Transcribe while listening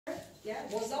yeah,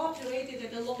 was operated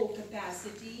at a low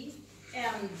capacity,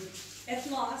 and at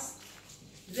last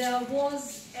there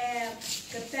was a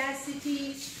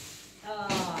capacity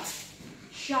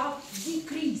sharp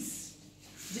decrease.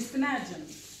 Just imagine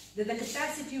that the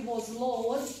capacity was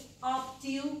lowered up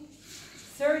till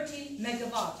 30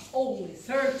 megawatt, only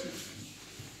 30,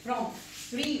 from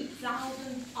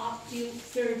 3,000 up till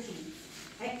 30.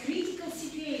 A critical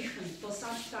situation for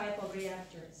such type of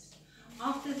reactors.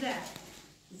 After that,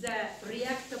 the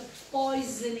reactor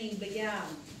poisoning began.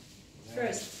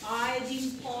 First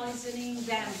iodine poisoning,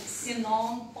 then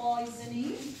xenon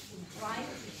poisoning, right?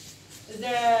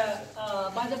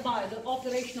 By the by, the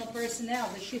operational personnel,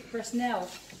 the shift personnel,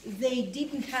 they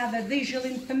didn't have a visual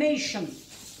information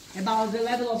about the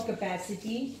level of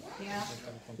capacity. Yeah.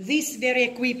 This very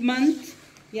equipment,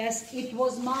 yes, it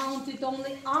was mounted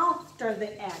only after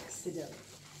the accident.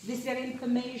 This very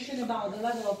information about the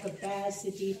level of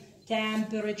capacity,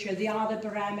 temperature, the other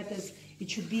parameters, it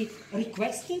should be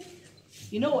requested.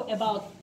 You know about